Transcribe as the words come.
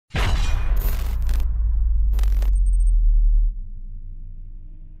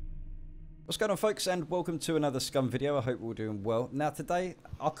What's going on, folks, and welcome to another Scum video. I hope we're all doing well. Now today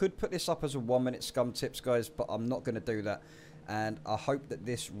I could put this up as a 1-minute Scum tips, guys, but I'm not going to do that, and I hope that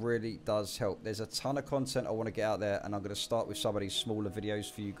this really does help. There's a ton of content I want to get out there, and I'm going to start with some of these smaller videos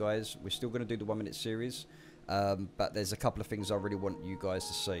for you guys. We're still going to do the 1-minute series, but there's a couple of things I really want you guys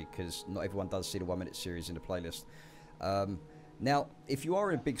to see, because not everyone does see the 1-minute series in the playlist. Now, if you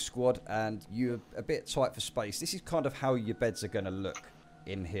are in a big squad and you're a bit tight for space, this is kind of how your beds are going to look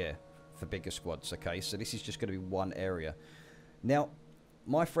in here for bigger squads. Okay, so this is just going to be one area. Now,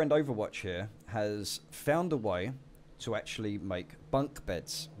 my friend Overwatch here has found a way to actually make bunk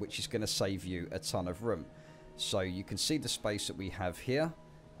beds, which is going to save you a ton of room. So you can see the space that we have here,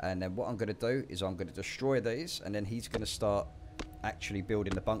 and then what I'm going to do is I'm going to destroy these, and then he's going to start actually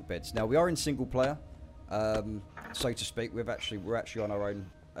building the bunk beds. Now, we are in single player, so to speak. We're actually on our own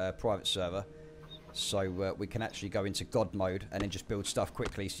private server, so we can actually go into God mode and then just build stuff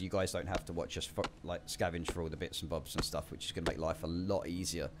quickly, so you guys don't have to watch us like scavenge for all the bits and bobs and stuff, which is going to make life a lot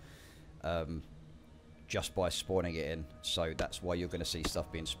easier just by spawning it in. So that's why you're going to see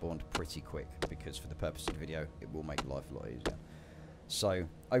stuff being spawned pretty quick, because for the purpose of the video it will make life a lot easier. So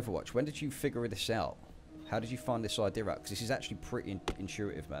Overwatch, when did you figure this out? How did you find this idea out? Because this is actually pretty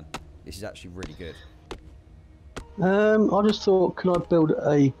intuitive, man. This is actually really good. I just thought, can I build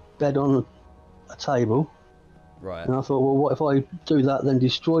a bed on a table? Right. And I thought, well, what if I do that, then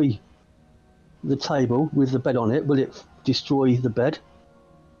destroy the table with the bed on it? Will it destroy the bed?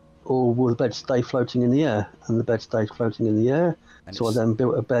 Or will the bed stay floating in the air? And the bed stayed floating in the air. And so I then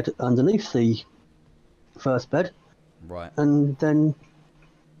built a bed underneath the first bed. Right. And then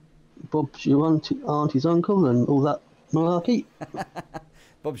Bob's your auntie's uncle and all that malarkey.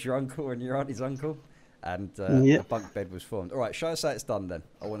 Bob's your uncle and your auntie's uncle. And yep. The bunk bed was formed. Alright, show us how it's done then.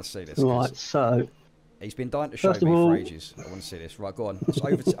 I want to see this. Right, so he's been dying to show me for ages. I want to see this. Right, go on. It's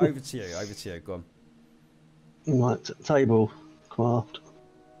over to you. Over to you. Go on. Right, table craft.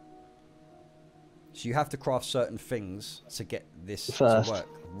 So you have to craft certain things to get this first to work.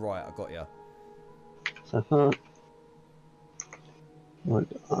 Right, I got you. So first. Right,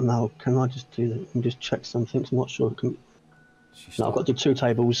 now can I just do that and just check something? I'm not sure. No, I've got to do 2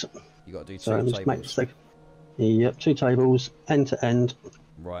 tables. You got to do 2 tables. Yep, 2 tables, end to end.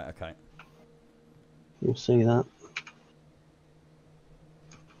 Right, okay. You'll see that.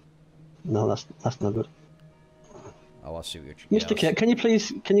 No, that's no good. Oh, I see what you're... Mr. Kit, can you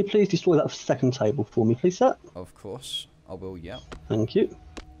please destroy that second table for me, please, sir? Of course, I will. Yeah. Thank you.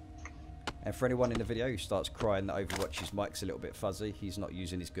 And for anyone in the video who starts crying that Overwatch's mic's a little bit fuzzy, he's not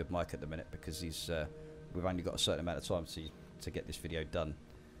using his good mic at the minute, because he's we've only got a certain amount of time to get this video done.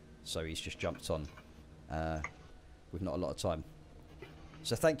 So he's just jumped on with not a lot of time.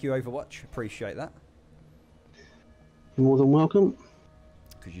 So thank you, Overwatch. Appreciate that. You're more than welcome.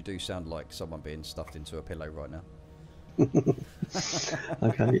 Because you do sound like someone being stuffed into a pillow right now.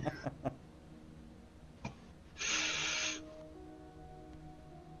 Okay.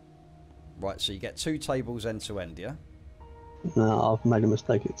 Right, so you get 2 tables end to end, yeah? No, I've made a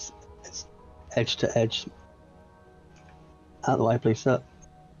mistake. It's edge to edge. Out of the way, please, sir.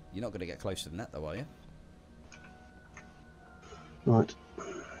 You're not going to get closer than that, though, are you? Right.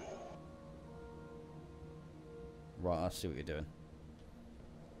 Right, I see what you're doing.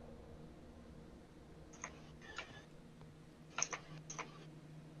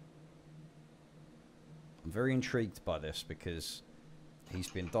 I'm very intrigued by this, because he's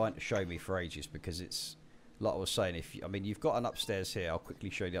been dying to show me for ages, because it's, like I was saying, I mean, you've got an upstairs here. I'll quickly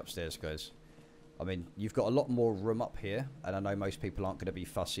show you the upstairs, guys. I mean, you've got a lot more room up here, and I know most people aren't going to be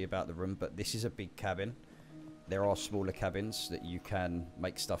fussy about the room, but this is a big cabin. There are smaller cabins that you can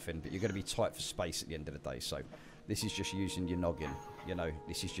make stuff in, but you're going to be tight for space at the end of the day. So this is just using your noggin, you know,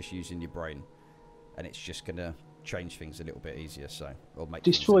 this is just using your brain, and it's just going to change things a little bit easier. So, or make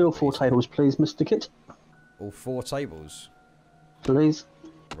destroy all 4 tables, please, Mr. Kit. All 4 tables? Please.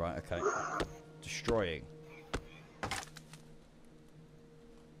 Right, okay. Destroying.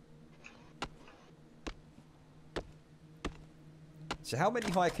 So how many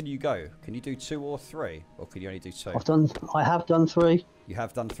high can you go? Can you do 2 or 3? Or can you only do 2? I have done 3. You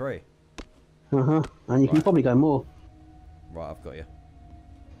have done 3? Uh-huh. And you can probably go more. Right, I've got you.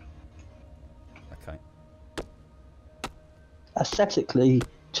 Okay. Aesthetically,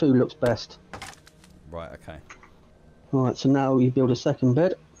 2 looks best. Right, okay. Right, so now you build a second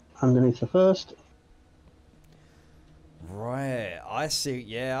bed underneath the first. Right, I see.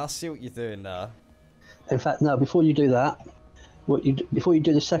 Yeah, I see what you're doing now. In fact, no, before you do that, before you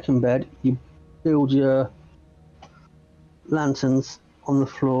do the second bed, you build your lanterns on the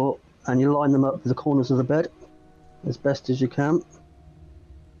floor and you line them up with the corners of the bed as best as you can.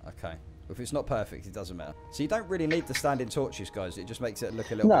 Okay. If it's not perfect, it doesn't matter. So you don't really need the standing torches, guys. It just makes it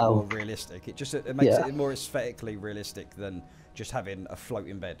look a little bit more realistic. It makes it more aesthetically realistic than just having a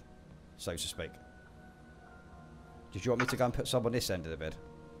floating bed, so to speak. Did you want me to go and put some on this end of the bed?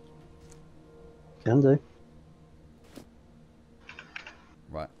 Can do.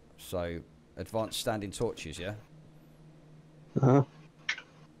 Right, so advanced standing torches, yeah? Uh-huh.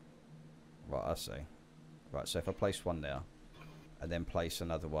 Right, I see. Right, so if I place one there, and then place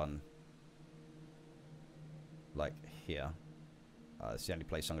another one, like here. It's the only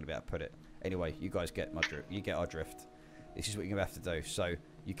place I'm going to be able to put it. Anyway, you guys get my drift. You get our drift. This is what you're going to have to do. So,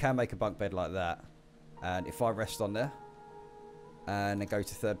 you can make a bunk bed like that. And if I rest on there, and then go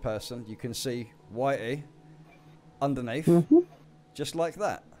to third person, you can see Whitey underneath, just like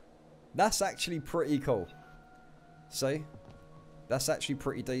that. That's actually pretty cool. See? That's actually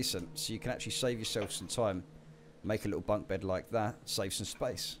pretty decent. So you can actually save yourself some time. Make a little bunk bed like that. Save some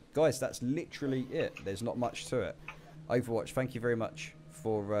space. Guys, that's literally it. There's not much to it. Overwatch, thank you very much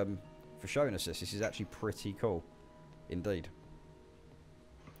for showing us this. This is actually pretty cool. Indeed.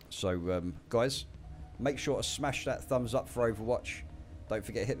 So, guys, make sure to smash that thumbs up for Overwatch. Don't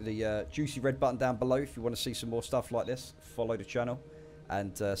forget to hit the juicy red button down below if you want to see some more stuff like this. Follow the channel.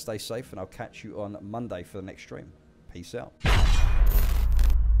 And stay safe. And I'll catch you on Monday for the next stream. Peace out.